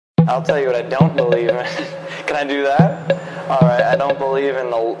I'll tell you what I don't believe in. Can I do that? Alright, I don't believe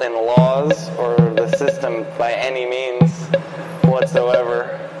in laws or the system by any means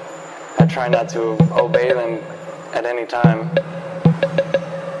whatsoever. I try not to obey them at any time.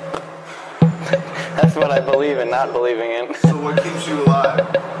 That's what I believe in, not believing in. So what keeps you alive?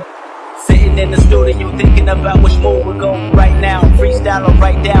 Sitting in the studio thinking about which move we're going right now. Freestyle or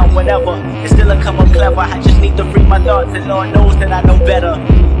write down, whatever. It's still a come up clever. I just need to free my thoughts, and Lord knows that I know better.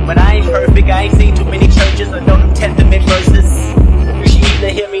 But I ain't perfect, I ain't seen too many churches. I know them Testament verses. You should either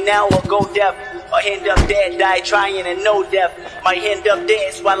hear me now or go deaf, or end up dead, die trying and no death. Might end up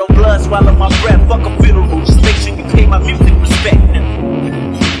dead, swallow blood, swallow my breath. Fuck a funeral, just make sure you pay my music respect.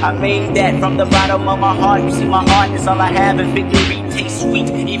 I made that from the bottom of my heart. You see my heart is all I have, and victory tastes sweet.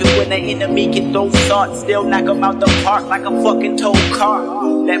 Even when the enemy can throw salt, still knock them out the park like a fucking tow car.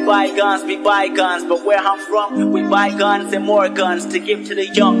 Let bygones be bygones, but where I'm from, we buy guns and more guns to give to the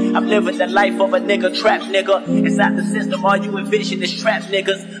young. I'm living the life of a nigga, trap nigga. Inside the system, all you envision is trap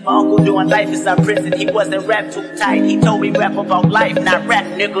niggas. My uncle doing life inside prison, he wasn't rap too tight. He told me rap about life, not rap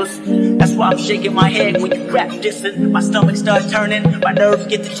niggas. That's why I'm shaking my head when you rap dissing. My stomach starts turning, my nerves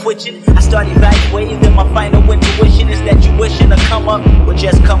get to twitching. I start evaluating, then my final intuition is that you wishing to come up, or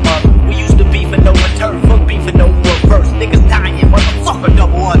just come up. We used to beef and no return, fuck beef and no reverse. Niggas dying, motherfucker,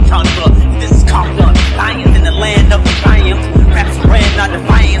 double entendre. This is Compton, lions in the land of the giants. Raps ran our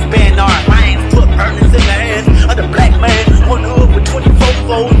defiance, ban our alliance. Put burners in the hands of the black man. One hood with 24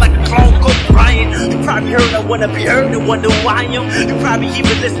 foes like a clone cook Brian. You probably heard I wanna be heard and wonder why I am. You probably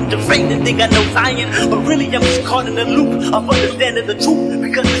even listen to fake and think I know Zion. But really I'm just caught in the loop of understanding the truth,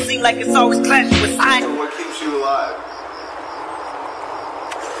 because it seems like it's always clashing with science. So what keeps you alive?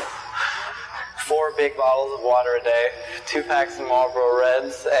 4 big bottles of water a day, 2 packs of Marlboro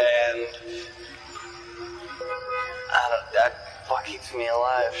Reds, and that what keeps me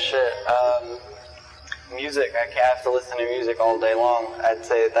alive. Shit. Music. I have to listen to music all day long. I'd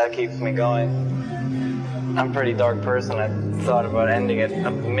say that keeps me going. I'm a pretty dark person. I've thought about ending it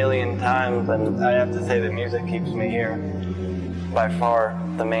a million times, and I have to say that music keeps me here. By far,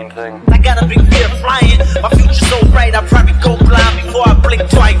 the main thing. I got a big fear of flying. My future's so bright, I probably go blind before I blink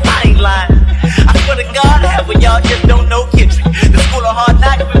twice. I ain't lying. I swear to God, half of y'all just don't know Kendrick. The school of hard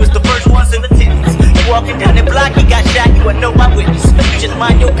knocks, we was the first one